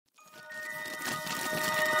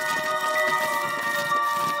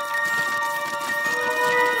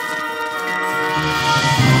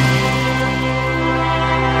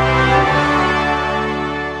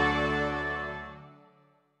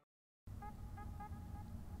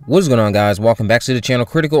What's going on, guys? Welcome back to the channel.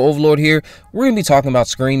 Critical Overlord here. We're going to be talking about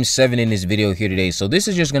Scream 7 in this video here today. So this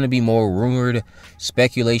is just going to be more rumored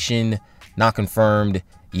speculation, not confirmed,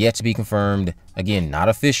 yet to be confirmed. Again, not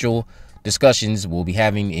official discussions we'll be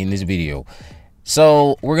having in this video.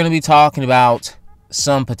 So we're going to be talking about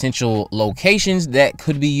some potential locations that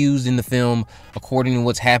could be used in the film according to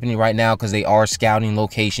what's happening right now, because they are scouting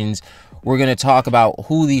locations. We're going to talk about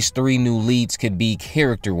who these three new leads could be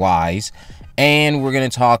character-wise. And we're going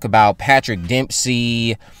to talk about Patrick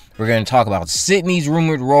Dempsey. We're going to talk about Sidney's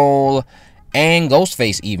rumored role and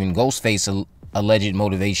Ghostface even. Ghostface alleged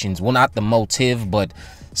motivations. Well, not the motive, but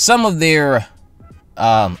some of their,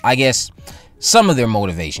 I guess, some of their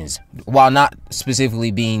motivations. While not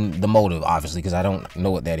specifically being the motive, obviously, because I don't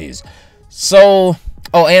know what that is. So,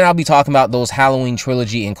 oh, and I'll be talking about those Halloween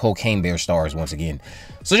trilogy and Cocaine Bear stars once again.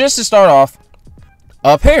 So just to start off,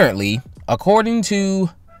 apparently, according to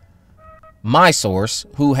my source,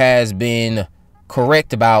 who has been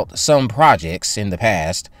correct about some projects in the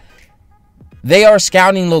past, they are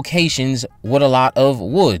scouting locations with a lot of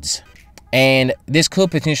woods. And this could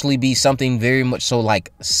potentially be something very much so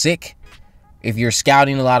like Sick, if you're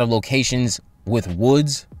scouting a lot of locations with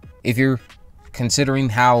woods, if you're considering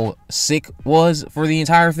how Sick was for the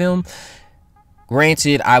entire film.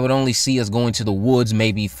 Granted, I would only see us going to the woods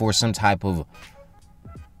maybe for some type of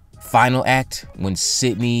final act when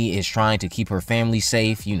Sidney is trying to keep her family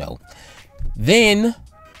safe, you know. Then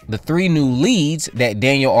the three new leads that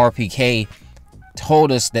Daniel RPK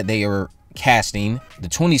told us that they are casting, the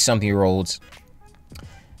 20-something-year-olds,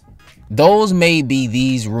 those may be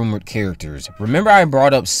these rumored characters. Remember I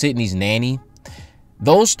brought up Sidney's nanny?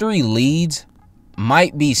 Those three leads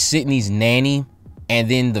might be Sidney's nanny and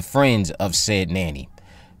then the friends of said nanny,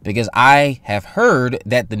 because I have heard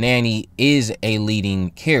that the nanny is a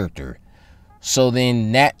leading character. So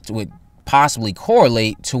then that would possibly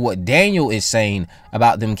correlate to what Daniel is saying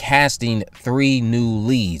about them casting three new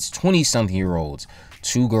leads, 20-something-year-olds,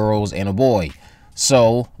 2 girls and a boy.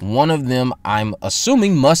 So one of them, I'm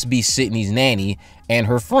assuming, must be Sidney's nanny and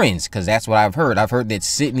her friends, because that's what I've heard. I've heard that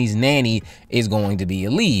Sidney's nanny is going to be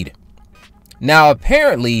a lead. Now,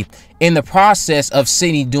 apparently, in the process of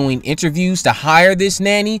Sidney doing interviews to hire this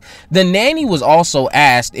nanny, the nanny was also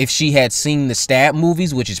asked if she had seen the Stab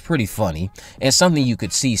movies, which is pretty funny and something you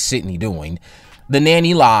could see Sidney doing. The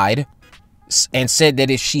nanny lied and said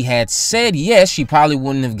that if she had said yes, she probably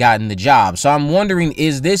wouldn't have gotten the job. So I'm wondering,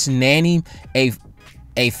 is this nanny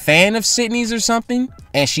a fan of Sidney's or something,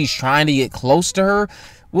 and she's trying to get close to her?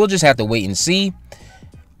 We'll just have to wait and see.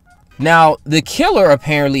 Now, the killer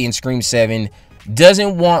apparently in Scream 7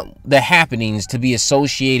 doesn't want the happenings to be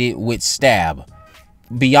associated with Stab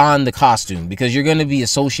beyond the costume, because you're going to be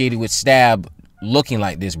associated with Stab looking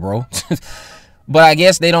like this, bro. But I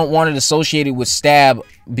guess they don't want it associated with Stab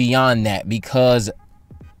beyond that, because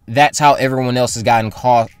that's how everyone else has gotten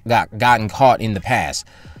caught in the past.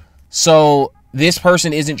 So this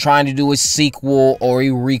person isn't trying to do a sequel or a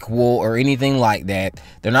requel or anything like that.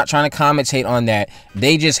 They're not trying to commentate on that.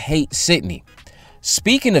 They just hate Sidney.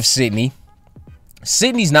 Speaking of Sidney,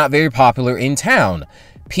 Sidney's not very popular in town.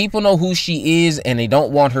 People know who she is and they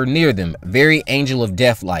don't want her near them. Very Angel of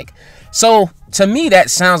Death-like. So to me, that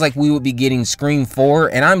sounds like we would be getting Scream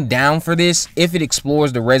 4, and I'm down for this if it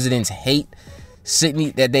explores the residents' hate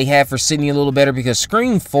Sidney that they have for Sidney a little better, because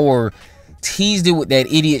Scream 4 teased it with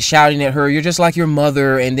that idiot shouting at her, "You're just like your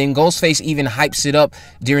mother," and then Ghostface even hypes it up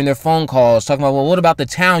during their phone calls, talking about, well, what about the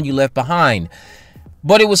town you left behind?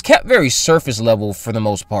 But it was kept very surface level for the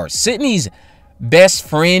most part. Sidney's best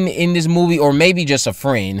friend in this movie, or maybe just a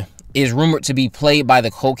friend, is rumored to be played by the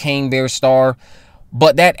Cocaine Bear star,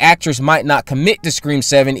 but that actress might not commit to Scream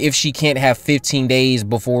 7 if she can't have 15 days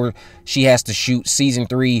before she has to shoot season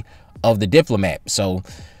 3 of The Diplomat. So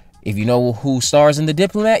if you know who stars in The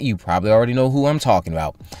Diplomat, you probably already know who I'm talking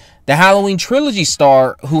about. The Halloween trilogy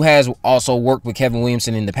star, who has also worked with Kevin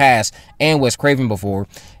Williamson in the past and Wes Craven before,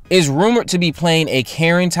 is rumored to be playing a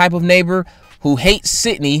Karen type of neighbor who hates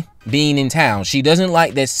Sidney being in town. She doesn't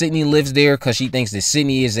like that Sidney lives there because she thinks that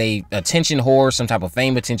Sidney is a attention whore, some type of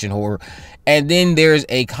fame attention whore. And then there's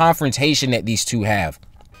a confrontation that these two have.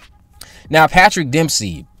 Now, Patrick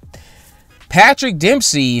Dempsey,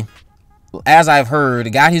 as I've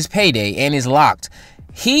heard, got his payday and is locked.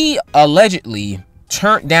 He allegedly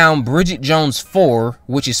turned down Bridget Jones 4,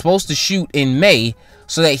 which is supposed to shoot in May,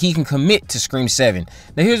 so that he can commit to Scream 7.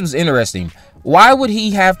 Now, here's what's interesting. Why would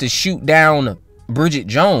he have to shoot down Bridget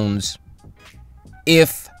Jones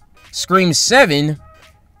if Scream 7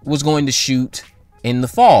 was going to shoot in the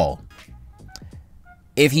fall?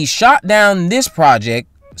 If he shot down this project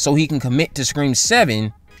so he can commit to Scream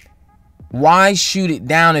 7, Why shoot it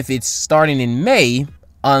down if it's starting in May,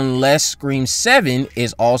 unless Scream 7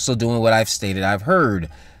 is also doing what I've stated I've heard?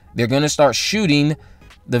 They're going to start shooting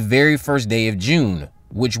the very first day of June,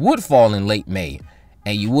 which would fall in late May,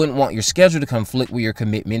 and you wouldn't want your schedule to conflict with your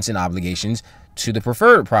commitments and obligations to the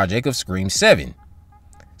preferred project of Scream 7.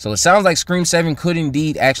 So it sounds like Scream 7 could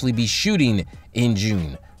indeed actually be shooting in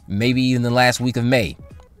June, maybe even the last week of May.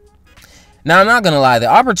 Now, I'm not going to lie, the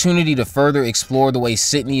opportunity to further explore the way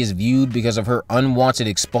Sidney is viewed because of her unwanted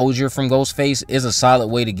exposure from Ghostface is a solid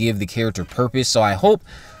way to give the character purpose, so I hope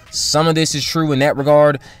some of this is true in that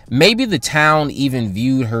regard. Maybe the town even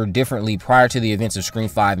viewed her differently prior to the events of Scream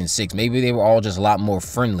 5 and 6. Maybe they were all just a lot more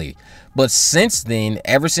friendly. But since then,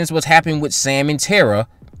 ever since what's happened with Sam and Tara,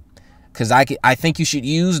 because I think you should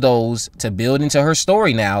use those to build into her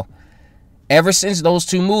story now. Ever since those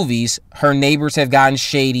two movies, her neighbors have gotten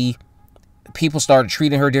shady. People started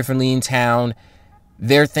treating her differently in town.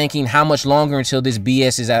 They're thinking, how much longer until this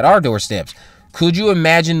BS is at our doorsteps? Could you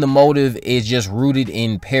imagine the motive is just rooted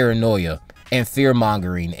in paranoia and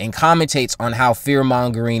fear-mongering, and commentates on how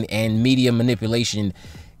fear-mongering and media manipulation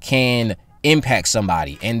can impact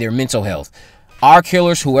somebody and their mental health? Our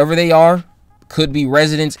killers, whoever they are, could be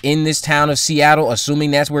residents in this town of Seattle,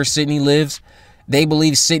 assuming that's where Sidney lives. They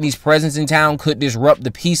believe Sidney's presence in town could disrupt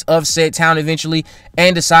the peace of said town eventually,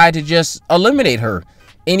 and decide to just eliminate her.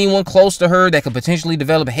 Anyone close to her that could potentially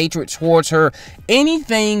develop hatred towards her.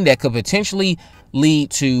 Anything that could potentially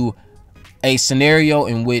lead to a scenario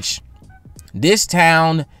in which this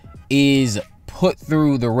town is put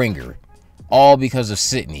through the ringer, all because of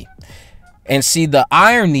Sidney. And see, the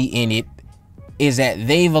irony in it is that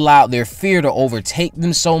they've allowed their fear to overtake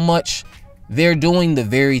them so much, they're doing the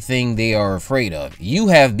very thing they are afraid of. You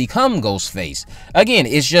have become Ghostface. Again,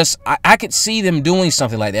 it's just, I could see them doing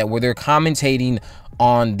something like that, where they're commentating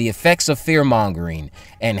on the effects of fear-mongering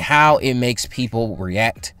and how it makes people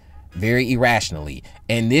react very irrationally.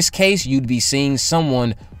 In this case, you'd be seeing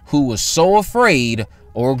someone who was so afraid,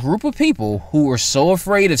 or a group of people who were so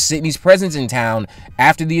afraid of Sidney's presence in town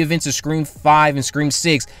after the events of Scream 5 and Scream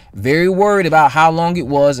 6, very worried about how long it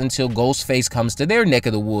was until Ghostface comes to their neck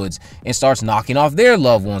of the woods and starts knocking off their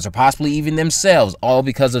loved ones, or possibly even themselves, all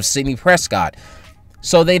because of Sidney Prescott.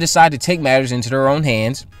 So they decide to take matters into their own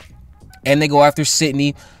hands, and they go after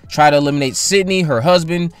Sidney, try to eliminate Sidney, her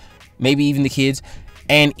husband, maybe even the kids,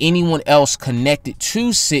 and anyone else connected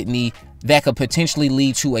to Sidney that could potentially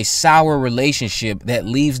lead to a sour relationship that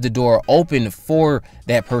leaves the door open for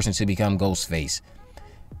that person to become Ghostface.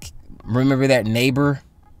 Remember that neighbor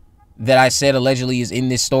that I said allegedly is in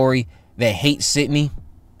this story that hates Sidney?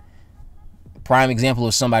 Prime example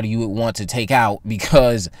of somebody you would want to take out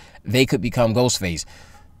because they could become Ghostface.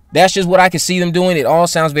 That's just what I can see them doing. It all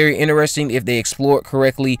sounds very interesting if they explore it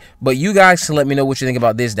correctly. But you guys can let me know what you think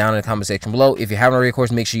about this down in the comment section below. If you haven't already, of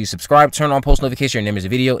course, make sure you subscribe, turn on post notifications, and name is a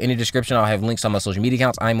video. In the description, I'll have links on my social media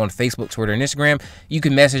accounts. I'm on Facebook, Twitter, and Instagram. You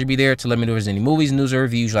can message me there to let me know if there's any movies, news, or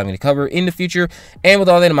reviews you'd like me to cover in the future. And with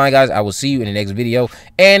all that in mind, guys, I will see you in the next video.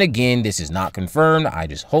 And again, this is not confirmed. I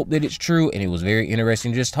just hope that it's true, and it was very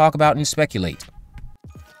interesting to just talk about and speculate.